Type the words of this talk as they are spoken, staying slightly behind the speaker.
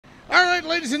right,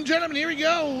 ladies and gentlemen, here we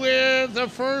go with the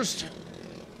first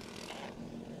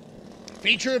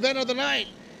feature event of the night.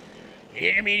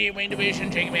 Intermediate wing division,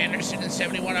 Jacob Anderson and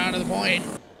 71 out of the point.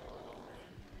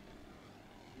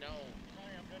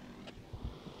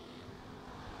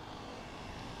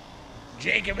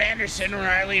 Jacob Anderson,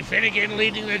 Ryley Finnegan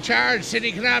leading the charge.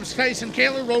 Sidney Knopps, Tyson,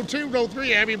 Koehler, row 2, row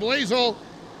 3, Abbygale, Blasel,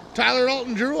 Tylar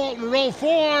Alton, Drew Alton, row 4.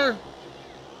 A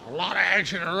lot of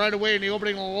action right away in the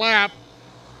opening lap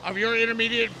of your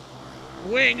intermediate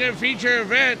wing feature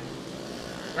event.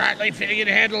 Ryley Finnegan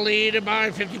had the lead by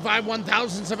 55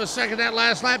 one-thousandths of a second that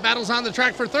last lap. Battles on the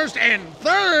track for first and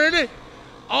third.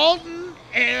 Alton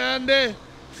and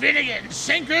Finnegan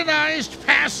synchronized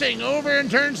passing over in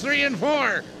turns 3 and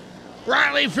 4.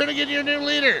 Ryley Finnegan, your new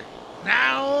leader.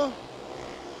 Now,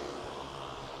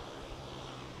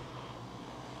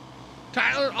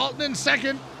 Tylar Alton in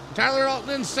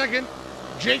second.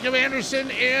 Jacob Anderson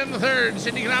in third.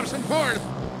 Sidney Knopps in fourth.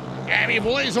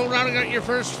 Abbygale rounding out your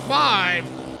first 5.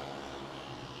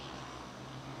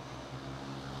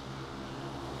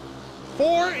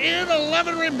 4 in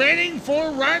 11 remaining for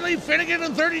Ryley Finnegan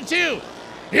in 32.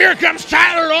 Here comes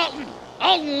Tylar Alton.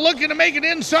 Alton looking to make an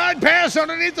inside pass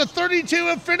underneath the 32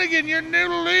 of Finnegan, your new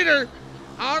leader.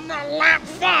 On lap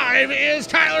 5 is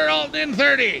Tylar Alton in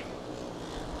 30.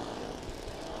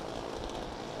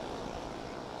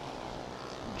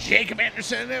 Jacob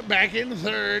Anderson back in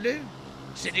third.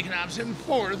 Sidney Knopps in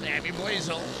fourth.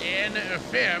 Abbygale in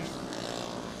fifth.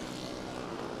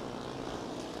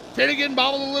 Finnegan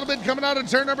bobbled a little bit coming out of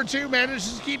turn number 2.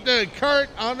 Manages to keep the cart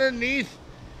underneath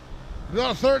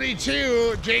the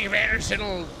 32. Jacob Anderson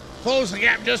will close the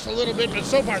gap just a little bit, but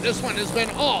so far this one has been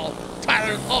all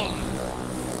Tylar Alton.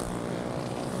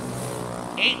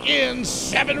 8 in,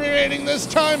 7 remaining this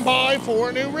time by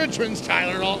for New Richmond's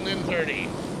Tylar Alton in 30.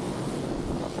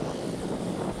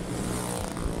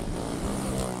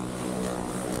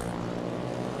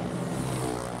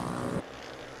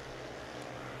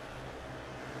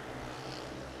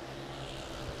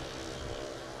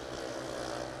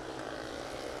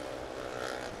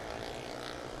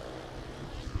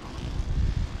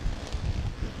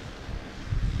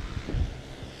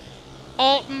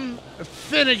 Alton,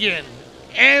 Finnegan,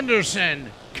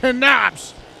 Anderson,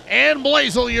 Knopps, and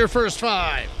Blasel, your first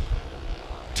 5.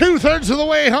 2/3 of the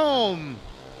way home.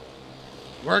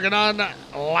 Working on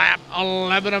lap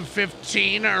 11 of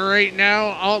 15 right now.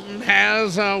 Alton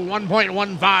has a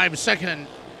 1.15 second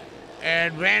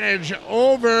advantage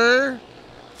over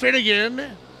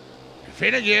Finnegan.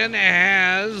 Finnegan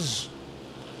has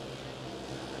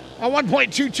a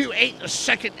 1.228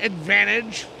 second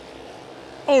advantage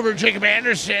over Jacob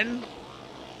Anderson.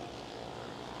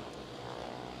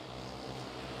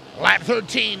 Lap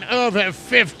 13 of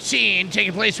 15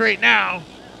 taking place right now.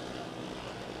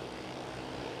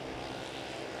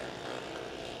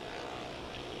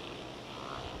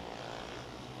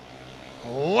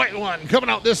 White one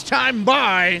coming out this time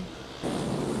by.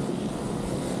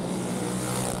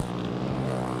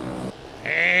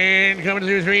 And coming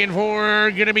through 3 and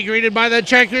 4, going to be greeted by the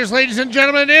checkers, ladies and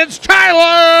gentlemen, it's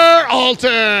Tylar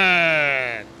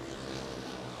Alton.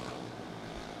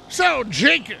 So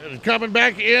Jake coming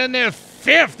back in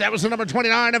 5th. That was the number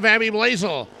 29 of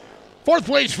Abbygale. 4th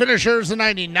place finisher is the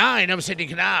 99 of Sidney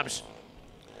Knopps.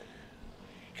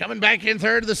 Coming back in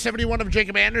 3rd, the 71 of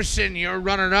Jacob Anderson. Your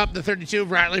runner-up, the 32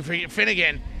 of Ryley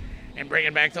Finnegan. And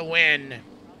bringing back the win.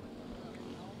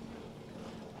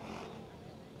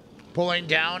 Pulling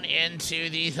down into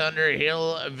the Thunder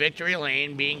Hill victory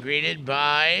lane, being greeted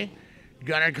by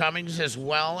Gunnar Cummings as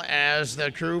well as the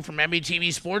crew from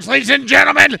MBTV Sports. Ladies and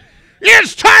gentlemen,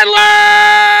 it's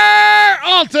Tylar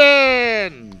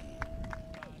Alton!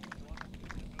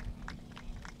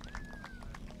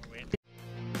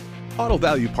 Auto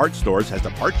Value Parts Stores has the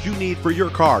parts you need for your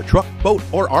car, truck, boat,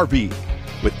 or RV.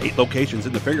 With 8 locations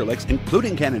in the Finger Lakes,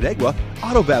 including Canandaigua,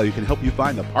 Auto Value can help you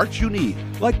find the parts you need,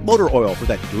 like motor oil for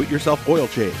that do-it-yourself oil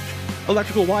change,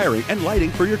 electrical wiring and lighting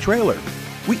for your trailer.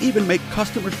 We even make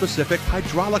customer-specific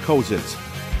hydraulic hoses.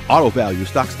 Auto Value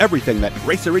stocks everything that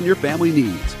racer in your family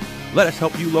needs. Let us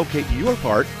help you locate your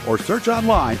part or search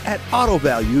online at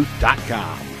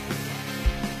autovalue.com.